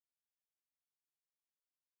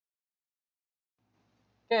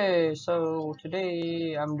Okay, so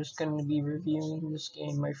today I'm just going to be reviewing this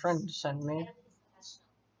game my friend sent me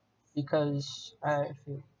because I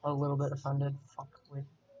feel a little bit offended. Fuck, wait.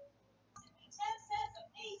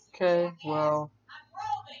 Okay, well,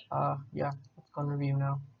 yeah, let's go and review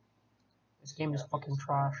now. This game is fucking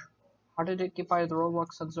trash. How did it get by the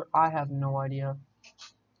roblox sensor? I have no idea.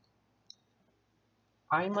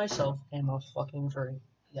 I myself am a fucking furry.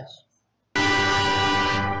 Yes.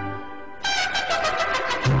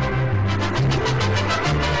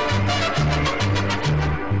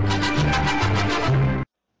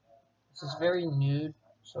 This is very nude,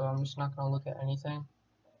 so I'm just not gonna look at anything.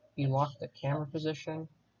 You lock the camera position.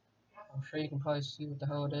 I'm sure you can probably see what the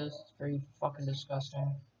hell it is. It's very fucking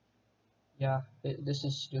disgusting. Yeah, this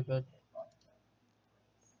is stupid.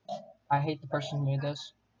 I hate the person who made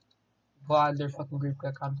this. Glad their fucking group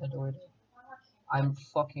got content deleted. I'm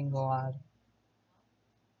fucking glad.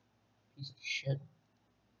 Piece of shit.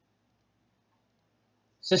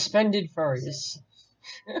 Suspended furries.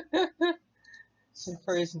 Some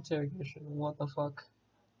furries interrogation. What the fuck?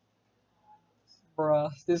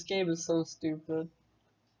 Bruh, this game is so stupid.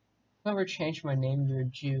 Never change my name to a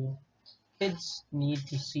Jew. Kids need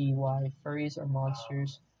to see why furries are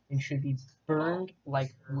monsters and should be burned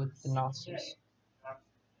like with the Nazis.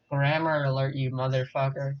 Grammar alert, you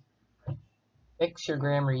motherfucker. Fix your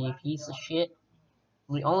grammar, you piece of shit.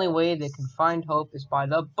 The only way they can find hope is by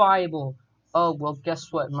the Bible. Oh, well,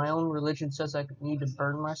 guess what? My own religion says I need to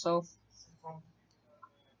burn myself.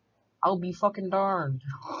 I'll be fucking darned.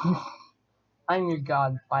 I'm your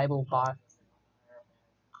god, Bible bot.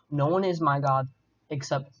 No one is my god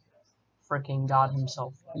except freaking God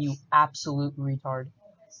himself. You absolute retard.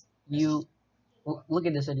 You look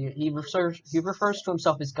at this idiot. He refers to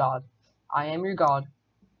himself as God. I am your god.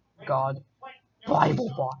 God.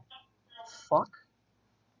 Bible bot. Fuck.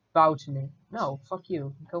 Bow to me. No, fuck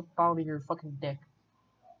you. Go bow to your fucking dick.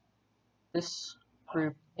 This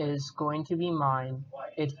group is going to be mine.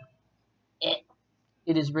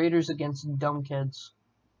 It is Raiders against dumb kids.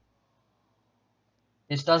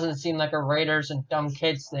 This doesn't seem like a Raiders and dumb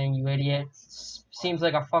kids thing, you idiot. Seems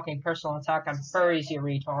like a fucking personal attack on furries, you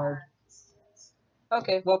retard.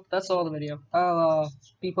 Okay, well, that's all the video. I'll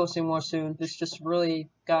be posting more soon. This just really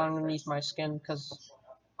got underneath my skin because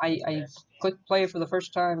I clicked play for the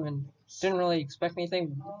first time and didn't really expect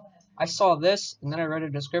anything. I saw this and then I read a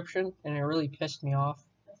description and it really pissed me off.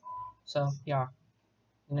 So, yeah.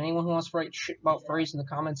 And anyone who wants to write shit about furries in the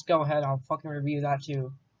comments, go ahead, I'll fucking review that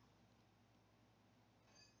too.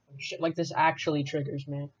 Shit like this actually triggers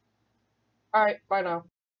me. Alright, bye now.